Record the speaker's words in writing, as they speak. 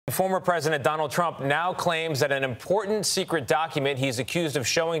Former President Donald Trump now claims that an important secret document he's accused of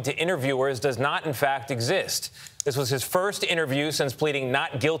showing to interviewers does not, in fact, exist. This was his first interview since pleading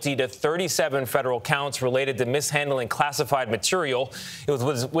not guilty to 37 federal counts related to mishandling classified material. It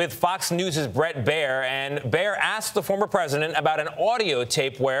was with Fox News' Bret Baier, and Baier asked the former president about an audio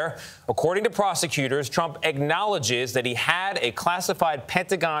tape where, according to prosecutors, Trump acknowledges that he had a classified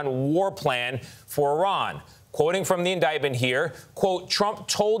Pentagon war plan for Iran. Quoting from the indictment here, quote, Trump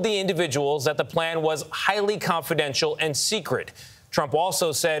told the individuals that the plan was highly confidential and secret. Trump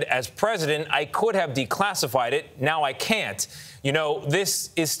also said, as president, I could have declassified it. Now I can't. You know, this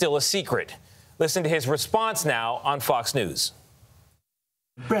is still a secret. Listen to his response now on Fox News.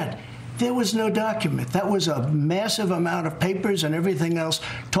 Bret, there was no document. That was a massive amount of papers and everything else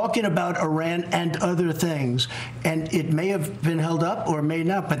talking about Iran and other things. And it may have been held up or may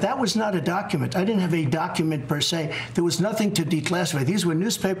not, but that was not a document. I didn't have a document per se. There was nothing to declassify. These were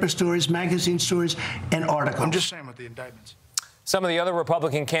newspaper stories, magazine stories, and articles. I'm just saying with the indictments. Some of the other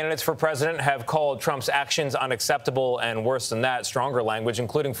Republican candidates for president have called Trump's actions unacceptable and, worse than that, stronger language,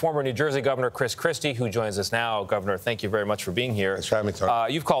 including former New Jersey Governor Christie, who joins us now. Governor, thank you very much for being here. Thanks for having me,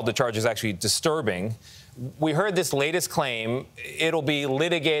 Tony. You've called the charges actually disturbing. We heard this latest claim. It'll be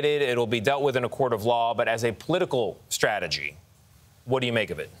litigated. It'll be dealt with in a court of law. But as a political strategy, what do you make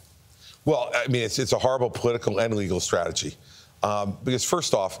of it? Well, I mean, it's a horrible political and legal strategy. Because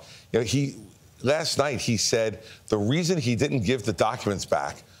first off, you know, last night he said the reason he didn't give the documents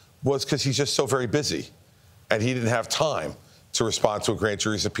back was because he's just so very busy and he didn't have time to respond to a grand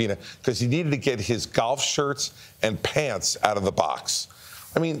jury subpoena because he needed to get his golf shirts and pants out of the box.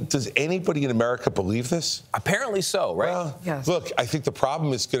 I mean, does anybody in America believe this? Apparently so, right? Well, yes. Look, I think the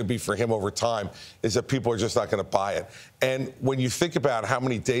problem is going to be for him over time is that people are just not going to buy it. And when you think about how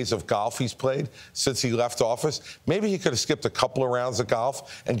many days of golf he's played since he left office, maybe he could have skipped a couple of rounds of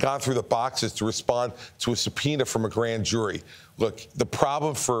golf and gone through the boxes to respond to a subpoena from a grand jury. Look, the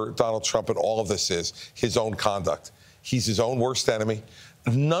problem for Donald Trump in all of this is his own conduct. He's his own worst enemy.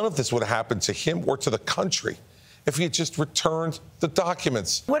 None of this would have happened to him or to the country if he had just returned the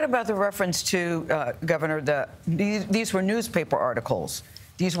documents. What about the reference to, Governor, these were newspaper articles?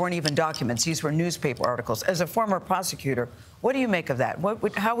 These weren't even documents. These were newspaper articles. As a former prosecutor, what do you make of that?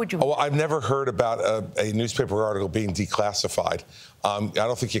 How would you? Oh, well, I've never heard about a newspaper article being declassified. I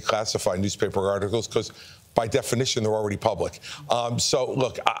don't think you classify newspaper articles because, by definition, they're already public. So,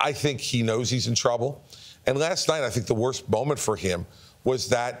 look, I think he knows he's in trouble. And last night, I think the worst moment for him was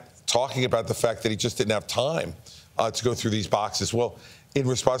that talking about the fact that he just didn't have time to go through these boxes. Well, in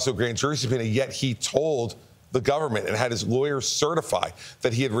response to a grand jury subpoena, yet he told the government and had his lawyers certify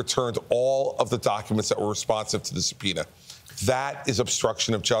that he had returned all of the documents that were responsive to the subpoena. That is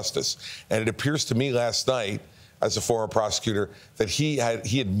obstruction of justice. And it appears to me last night, as a former prosecutor, that he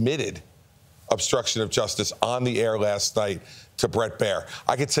admitted obstruction of justice on the air last night to Bret Baier.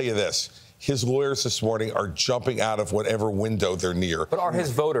 I can tell you this. His lawyers this morning are jumping out of whatever window they're near. But are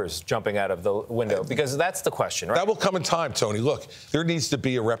his voters jumping out of the window? Because that's the question, right? That will come in time, Tony. Look, there needs to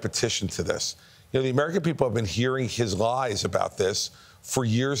be a repetition to this. You know, the American people have been hearing his lies about this for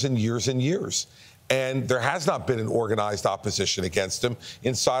years and years and years. And there has not been an organized opposition against him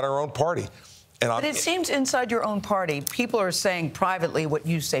inside our own party. But it seems inside your own party, people are saying privately what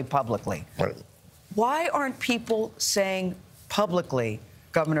you say publicly. Right. Why aren't people saying publicly,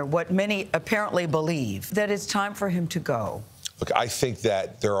 Governor, what many apparently believe, that it's time for him to go? Look, I think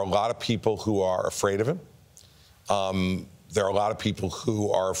that there are a lot of people who are afraid of him. There are a lot of people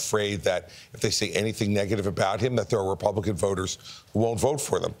who are afraid that if they say anything negative about him, that there are Republican voters who won't vote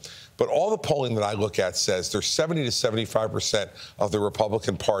for them. But all the polling that I look at says there's 70 to 75% of the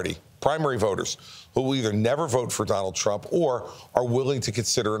Republican Party, primary voters, who will either never vote for Donald Trump or are willing to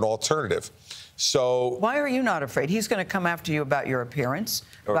consider an alternative. So why are you not afraid? He's going to come after you about your appearance,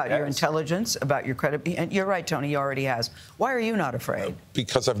 about your intelligence, about your credibility. And you're right, Tony, he already has. Why are you not afraid?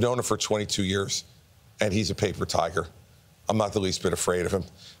 Because I've known him for 22 years, and he's a paper tiger. I'm not the least bit afraid of him.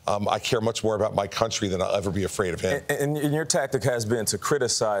 I care much more about my country than I'll ever be afraid of him. And your tactic has been to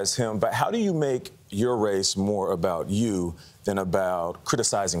criticize him, but how do you make your race more about you than about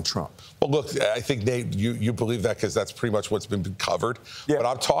criticizing Trump? Well, look, I think, Nate, you believe that because that's pretty much what's been covered. Yeah. But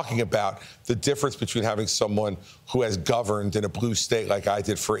I'm talking about the difference between having someone who has governed in a blue state like I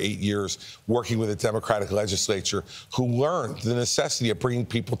did for 8 years, working with a Democratic legislature, who learned the necessity of bringing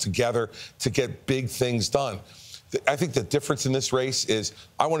people together to get big things done. I think the difference in this race is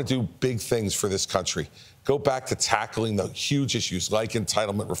I want to do big things for this country. Go back to tackling the huge issues like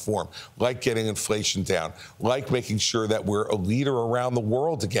entitlement reform, like getting inflation down, like making sure that we're a leader around the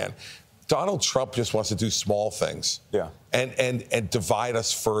world again. Donald Trump just wants to do small things. Yeah. And divide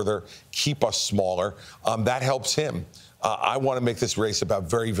us further, keep us smaller. That helps him. I want to make this race about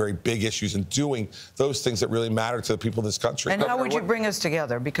very, very big issues and doing those things that really matter to the people of this country. And how would you bring us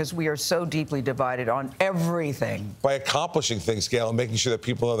together? Because we are so deeply divided on everything. By accomplishing things, Gayle, and making sure that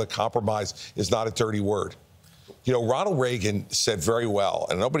people know that compromise is not a dirty word. You know, Ronald Reagan said very well,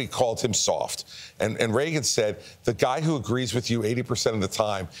 and nobody called him soft. And Reagan said, the guy who agrees with you 80% of the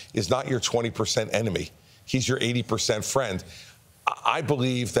time is not your 20% enemy. He's your 80% friend. I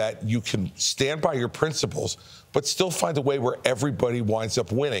believe that you can stand by your principles, but still find a way where everybody winds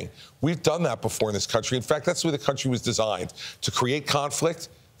up winning. We've done that before in this country. In fact, that's the way the country was designed, to create conflict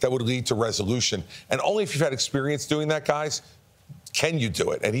that would lead to resolution. And only if you've had experience doing that, guys, can you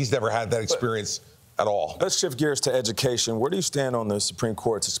do it. And he's never had that experience at all. Let's shift gears to education. Where do you stand on the Supreme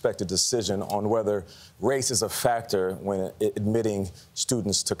Court's expected decision on whether race is a factor when admitting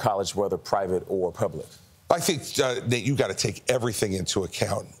students to college, whether private or public? I think, Nate, you got to take everything into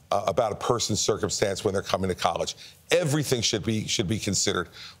account about a person's circumstance when they're coming to college. Everything should be considered: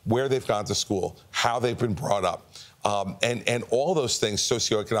 where they've gone to school, how they've been brought up. And all those things,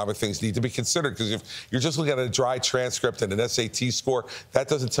 socioeconomic things, need to be considered, because if you're just looking at a dry transcript and an SAT score, that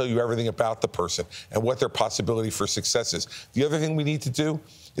doesn't tell you everything about the person and what their possibility for success is. The other thing we need to do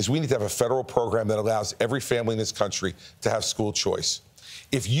is we need to have a federal program that allows every family in this country to have school choice.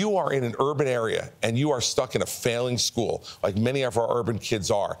 If you are in an urban area and you are stuck in a failing school, like many of our urban kids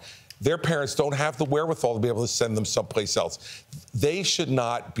are, their parents don't have the wherewithal to be able to send them someplace else. They should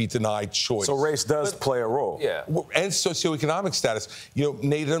not be denied choice. So race does play a role. Yeah. And socioeconomic status. You know,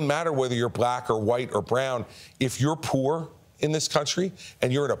 Nate, it doesn't matter whether you're black or white or brown. If you're poor in this country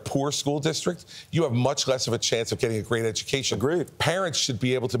and you're in a poor school district, you have much less of a chance of getting a great education. Agreed. Parents should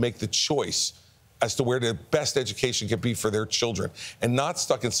be able to make the choice as to where the best education can be for their children, and not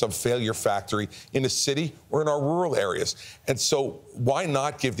stuck in some failure factory in a city or in our rural areas. And so why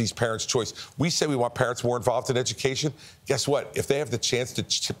not give these parents choice? We say we want parents more involved in education. Guess what? If they have the chance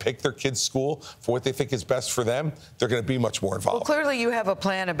to pick their kids' school for what they think is best for them, they're going to be much more involved. Well, clearly you have a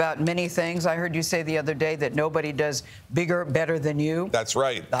plan about many things. I heard you say the other day that nobody does bigger, better than you. That's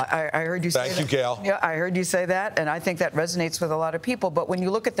right. I heard you say that. Thank you, Gayle. Yeah, I heard you say that, and I think that resonates with a lot of people. But when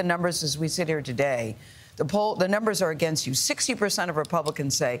you look at the numbers as we sit here today, the numbers are against you. 60% of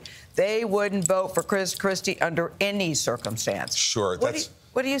Republicans say they wouldn't vote for Christie under any circumstance. Sure.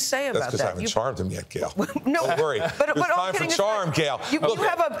 What do you say about that? That's because I haven't charmed him yet, Gayle. No, don't worry. But There's time for charm, Gayle.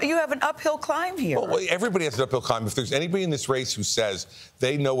 You have an uphill climb here. Well, everybody has an uphill climb. If there's anybody in this race who says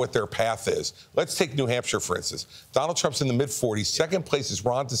they know what their path is, let's take New Hampshire, for instance. Donald Trump's in the mid-40s. Second place is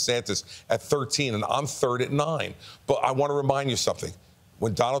Ron DeSantis at 13, and I'm third at 9. But I want to remind you something.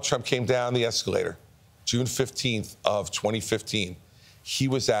 When Donald Trump came down the escalator, June 15th of 2015, he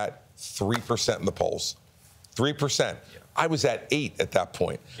was at 3% in the polls. 3%. Yeah. I was at 8 at that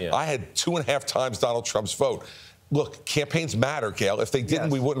point. Yeah. I had 2.5 times Donald Trump's vote. Look, campaigns matter, Gayle. If they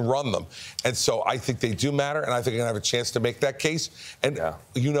didn't, we wouldn't run them. And so I think they do matter, and I think I'm going to have a chance to make that case. And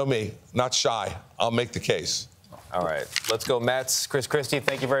you know me, not shy. I'll make the case. All right, let's go Mets. Christie,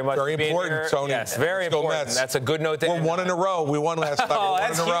 thank you very much. Very for being important, here. Tony. Yes, very important. That's a good note. We're 1 in a row. We won last time. Oh, we're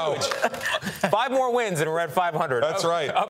 1 in a row. 5 more wins and we're at 500. That's right.